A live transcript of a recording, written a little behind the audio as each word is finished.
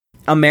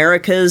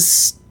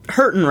America's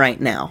hurting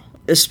right now,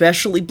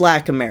 especially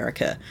Black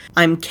America.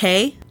 I'm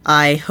Kay.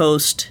 I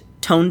host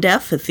Tone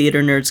Deaf, a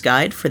theater nerd's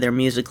guide for their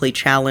musically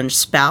challenged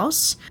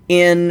spouse.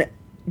 In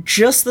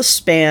just the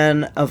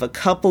span of a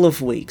couple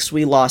of weeks,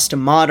 we lost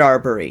Ahmaud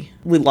Arbery,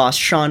 we lost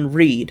Sean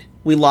Reed,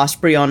 we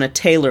lost Breonna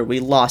Taylor, we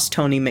lost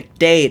Tony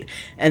McDade,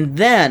 and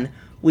then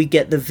we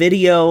get the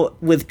video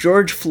with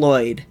George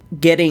Floyd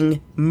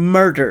getting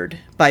murdered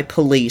by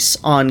police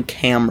on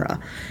camera.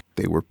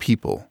 They were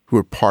people who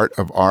were part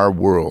of our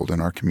world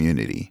and our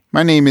community.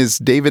 My name is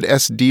David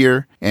S.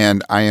 Deer,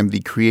 and I am the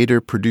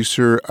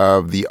creator-producer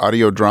of the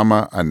audio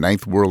drama A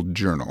Ninth World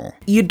Journal.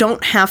 You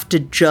don't have to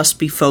just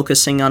be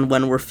focusing on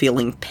when we're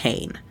feeling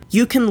pain.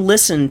 You can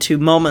listen to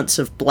moments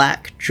of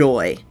Black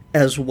joy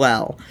as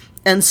well,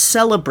 and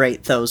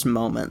celebrate those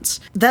moments.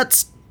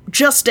 That's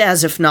just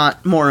as, if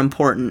not more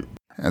important.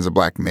 As a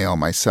Black male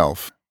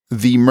myself,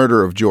 the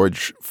murder of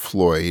George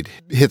Floyd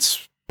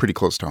hits pretty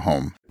close to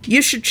home.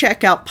 You should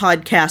check out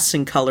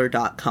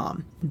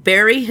podcastincolor.com.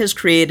 Barry has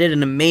created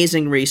an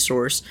amazing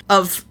resource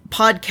of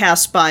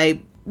podcasts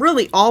by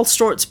really all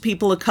sorts of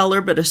people of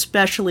color, but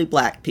especially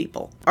Black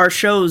people. Our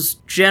shows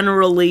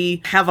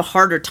generally have a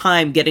harder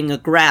time getting a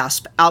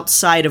grasp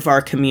outside of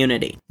our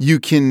community. You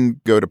can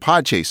go to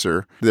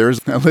Podchaser. There's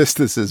a list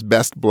that says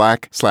Best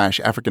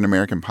Black/African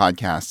American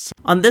Podcasts.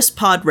 On this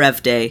Pod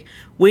Rev Day,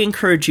 we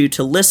encourage you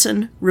to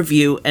listen,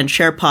 review, and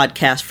share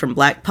podcasts from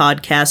Black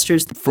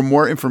podcasters. For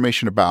more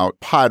information about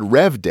Pod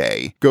Rev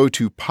Day, go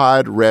to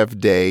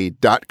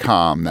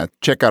podrevday.com.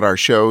 Check out our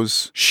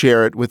shows,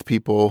 share it with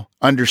people,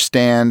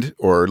 understand,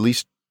 or at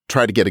least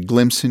try to get a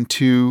glimpse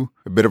into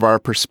a bit of our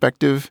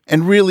perspective,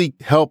 and really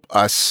help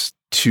us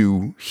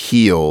to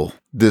heal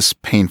this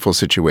painful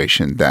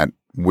situation that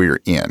we're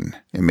in.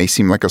 It may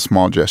seem like a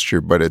small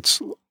gesture, but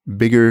it's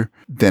bigger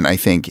than I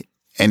think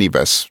any of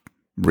us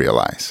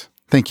realize.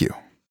 Thank you.